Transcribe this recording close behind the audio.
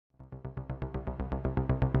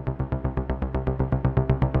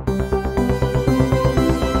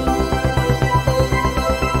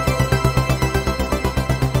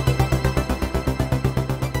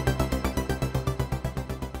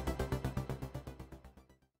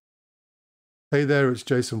Hey there, it's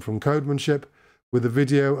Jason from Codemanship with a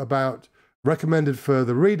video about recommended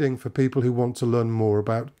further reading for people who want to learn more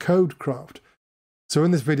about codecraft. So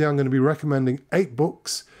in this video, I'm going to be recommending 8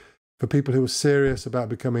 books for people who are serious about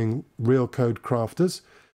becoming real code crafters,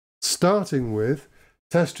 starting with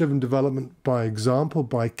Test-Driven Development by Example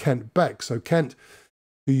by Kent Beck. So Kent,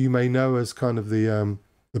 who you may know as kind of the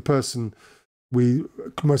person we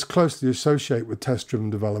most closely associate with test-driven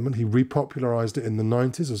development. He repopularized it in the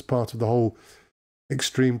 90s as part of the whole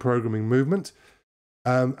extreme programming movement.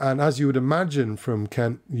 And as you would imagine from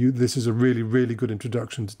Kent, this is a really, really good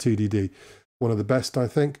introduction to TDD. One of the best, I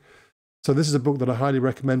think. So this is a book that I highly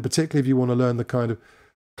recommend, particularly if you want to learn the kind of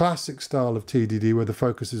classic style of TDD where the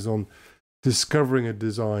focus is on discovering a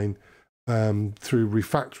design through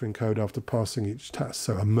refactoring code after passing each test,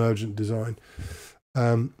 so emergent design.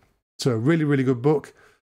 So a really, really good book.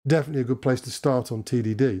 Definitely a good place to start on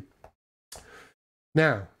TDD.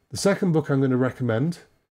 Now, the second book I'm going to recommend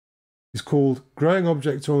is called Growing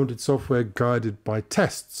Object-Oriented Software Guided by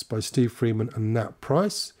Tests by Steve Freeman and Nat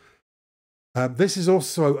Price. This is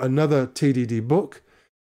also another TDD book,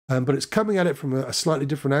 but it's coming at it from a slightly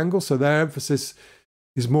different angle. So their emphasis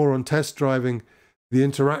is more on test driving the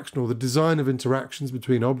interaction or the design of interactions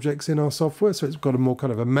between objects in our software. So it's got a more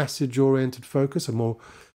kind of a message-oriented focus, a more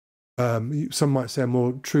some might say a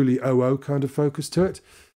more truly OO kind of focus to it.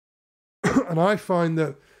 And I find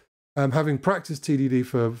that having practiced TDD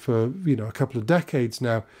for a couple of decades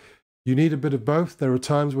now, you need a bit of both. There are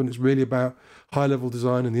times when it's really about high-level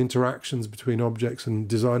design and the interactions between objects and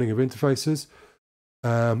designing of interfaces.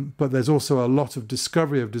 But there's also a lot of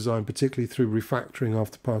discovery of design, particularly through refactoring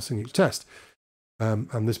after passing each test.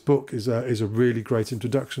 And this book is a really great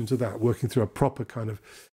introduction to that, working through a proper kind of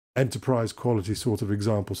enterprise quality sort of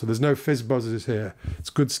example. So there's no fizz buzzers here. It's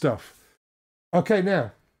good stuff. Okay,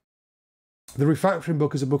 now, the Refactoring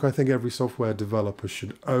book is a book I think every software developer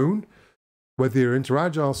should own. Whether you're into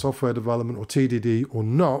agile software development or TDD or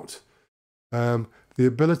not, the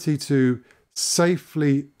ability to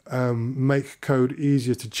safely make code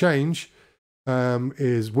easier to change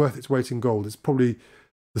is worth its weight in gold. It's probably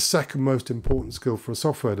the second most important skill for a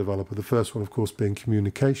software developer, the first one, of course, being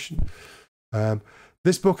communication.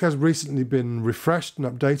 This book has recently been refreshed and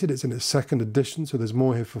updated. It's in its 2nd edition, so there's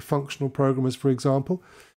more here for functional programmers, for example.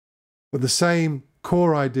 But the same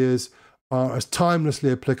core ideas are as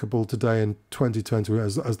timelessly applicable today in 2020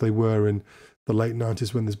 as they were in the late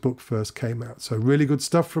 90s when this book first came out. So really good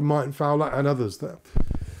stuff from Martin Fowler and others there.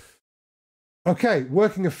 Okay,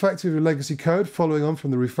 working effectively with legacy code, following on from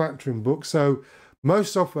the Refactoring book. So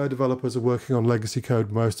most software developers are working on legacy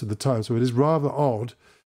code most of the time, so it is rather odd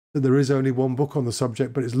that there is only one book on the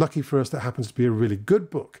subject, but it's lucky for us that happens to be a really good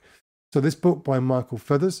book. So this book by Michael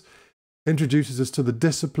Feathers introduces us to the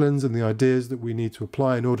disciplines and the ideas that we need to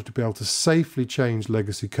apply in order to be able to safely change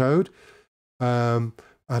legacy code and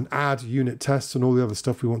add unit tests and all the other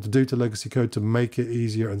stuff we want to do to legacy code to make it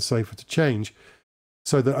easier and safer to change,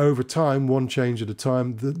 so that over time, one change at a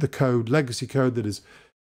time, the code, legacy code that is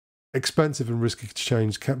expensive and risky to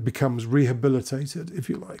change becomes rehabilitated, if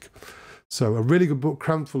you like. So a really good book,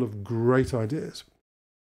 crammed full of great ideas.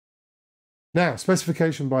 Now,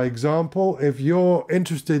 Specification by Example. If you're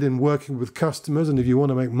interested in working with customers and if you want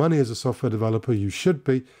to make money as a software developer, you should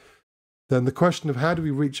be, then the question of how do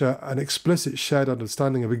we reach an explicit shared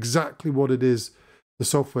understanding of exactly what it is the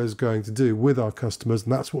software is going to do with our customers,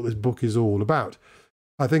 and that's what this book is all about.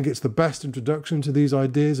 I think it's the best introduction to these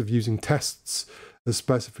ideas of using tests as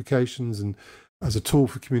specifications and as a tool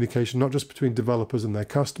for communication, not just between developers and their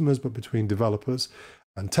customers, but between developers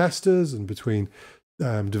and testers and between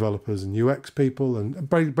developers and UX people, and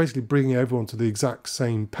basically bringing everyone to the exact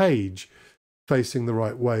same page, facing the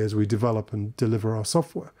right way as we develop and deliver our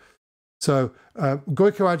software. So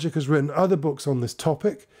Gojko Agic has written other books on this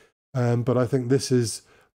topic, but I think this is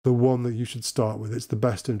the one that you should start with. It's the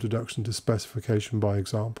best introduction to Specification by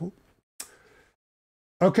Example.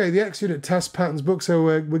 Okay, the XUnit test patterns book. So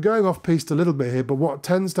we're going off-piste a little bit here, but what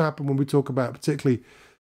tends to happen when we talk about particularly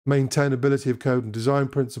maintainability of code and design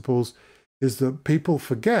principles is that people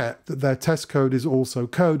forget that their test code is also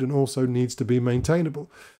code and also needs to be maintainable.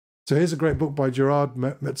 So here's a great book by Gerard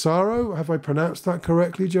Mezzaro. Have I pronounced that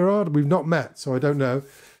correctly, Gerard? We've not met, so I don't know.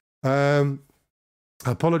 I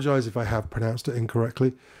apologize if I have pronounced it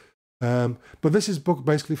incorrectly. But this is a book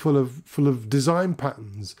basically full of design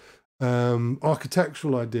patterns,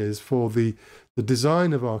 architectural ideas for the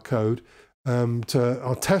design of our code, to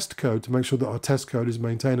our test code, to make sure that our test code is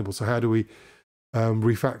maintainable. So how do we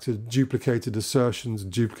refactor duplicated assertions,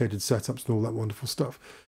 duplicated setups, and all that wonderful stuff.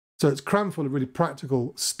 So it's crammed full of really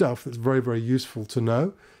practical stuff that's very, very useful to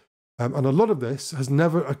know. And a lot of this has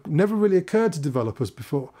never really occurred to developers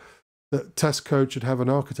before, that test code should have an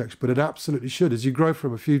architecture, but it absolutely should. As you grow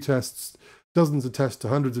from a few tests, dozens of tests, to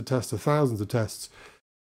hundreds of tests, to thousands of tests,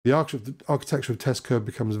 the architecture of test code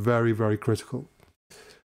becomes very, very critical.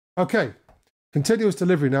 Okay, continuous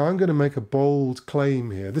delivery. Now I'm going to make a bold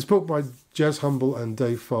claim here. This book by Jez Humble and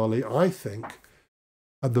Dave Farley, I think,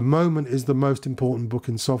 at the moment is the most important book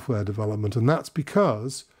in software development. And that's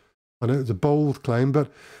because, I know it's a bold claim,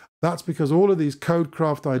 but that's because all of these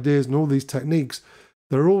codecraft ideas and all these techniques,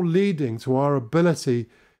 they're all leading to our ability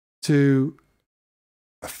to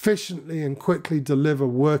efficiently and quickly deliver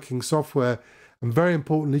working software, and very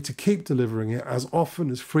importantly, to keep delivering it as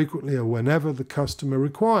often, as frequently, or whenever the customer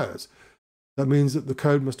requires. That means that the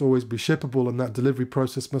code must always be shippable, and that delivery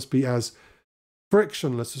process must be as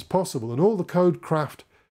frictionless as possible. And all the codecraft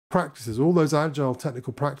practices, all those agile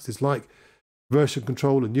technical practices like version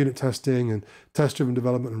control and unit testing and test-driven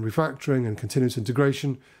development and refactoring and continuous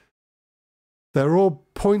integration, they're all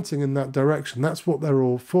pointing in that direction. That's what they're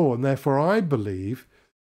all for. And therefore, I believe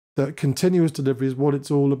that continuous delivery is what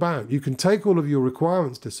it's all about. You can take all of your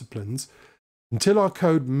requirements disciplines, until our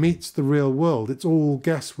code meets the real world, it's all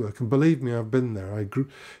guesswork. And believe me, I've been there. I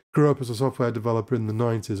grew up as a software developer in the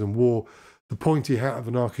 90s and wore the pointy hat of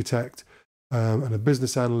an architect and a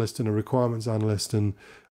business analyst and a requirements analyst, and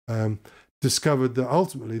discovered that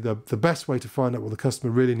ultimately the best way to find out what the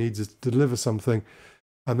customer really needs is to deliver something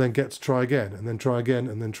and then get to try again, and then try again,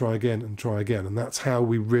 and then try again, and try again. And that's how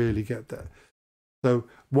we really get there. So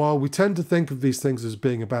while we tend to think of these things as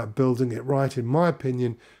being about building it right, in my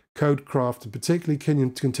opinion, codecraft, and particularly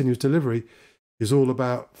continuous delivery, is all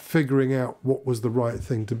about figuring out what was the right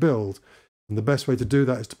thing to build. And the best way to do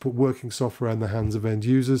that is to put working software in the hands of end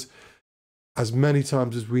users as many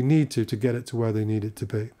times as we need to get it to where they need it to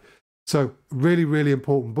be. So really, really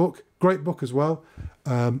important book. Great book as well.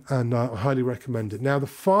 And I highly recommend it. Now, the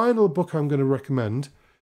final book I'm going to recommend,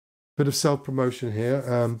 bit of self-promotion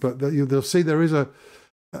here, but they'll see there is an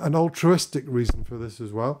altruistic reason for this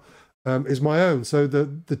as well, is my own. So the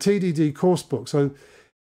TDD course book. So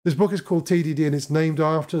this book is called TDD, and it's named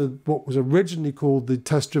after what was originally called the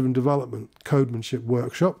Test-Driven Development Codemanship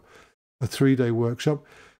Workshop, a 3-day workshop.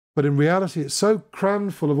 But in reality, it's so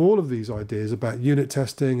crammed full of all of these ideas about unit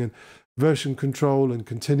testing and version control and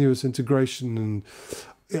continuous integration and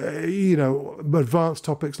advanced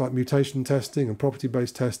topics like mutation testing and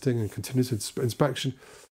property-based testing and continuous inspection,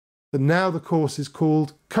 that now the course is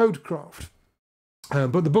called Codecraft.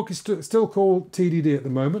 But the book is still called TDD at the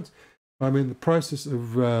moment. I'm in the process of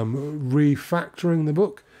refactoring the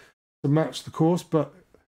book to match the course, but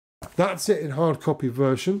that's it in hard copy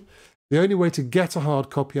version. The only way to get a hard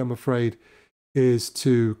copy, I'm afraid, is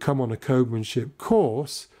to come on a Codemanship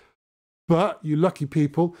course. But you lucky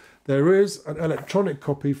people, there is an electronic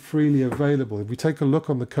copy freely available. If we take a look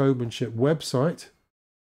on the Codemanship website,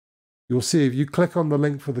 you'll see if you click on the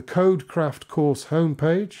link for the Codecraft course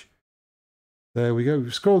homepage, there we go. If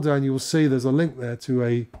you scroll down, you will see there's a link there to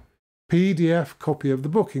a PDF copy of the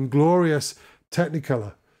book in glorious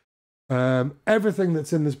Technicolor. Everything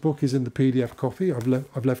that's in this book is in the PDF copy.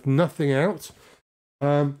 I've left nothing out.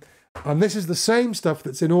 And this is the same stuff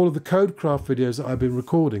that's in all of the Codecraft videos that I've been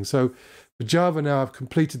recording. So for Java now, I've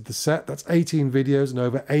completed the set. That's 18 videos and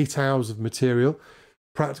over 8 hours of material,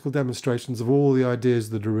 practical demonstrations of all the ideas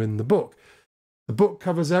that are in the book. The book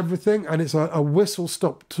covers everything, and it's a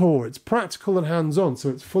whistle-stop tour. It's practical and hands-on, so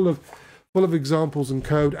it's full of examples and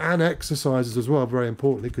code and exercises as well, very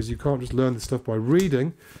importantly, because you can't just learn this stuff by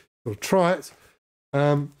reading. You'll try it.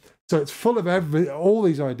 So it's full of all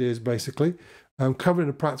these ideas, basically, covered in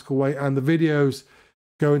a practical way, and the videos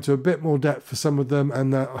go into a bit more depth for some of them,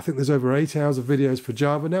 and I think there's over 8 hours of videos for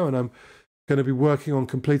Java now, and I'm going to be working on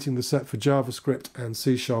completing the set for JavaScript and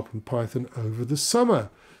C# and Python over the summer.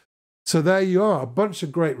 So there you are, a bunch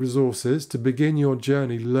of great resources to begin your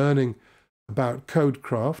journey learning about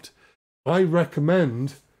Codecraft. I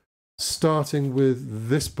recommend starting with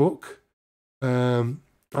this book.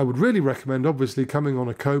 I would really recommend, obviously, coming on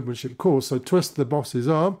a Codemanship course. So twist the boss's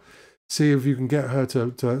arm, see if you can get her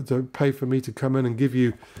to pay for me to come in and give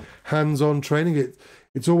you hands-on training.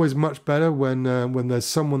 It's always much better when there's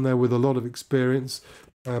someone there with a lot of experience,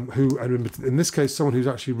 who, and in this case, someone who's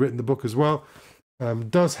actually written the book as well,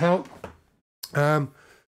 does help.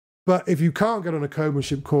 But if you can't get on a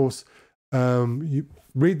Codemanship course, you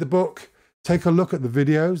read the book, take a look at the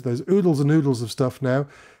videos. There's oodles and oodles of stuff now.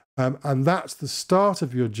 And that's the start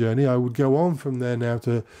of your journey. I would go on from there now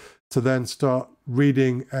to then start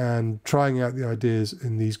reading and trying out the ideas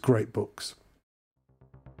in these great books.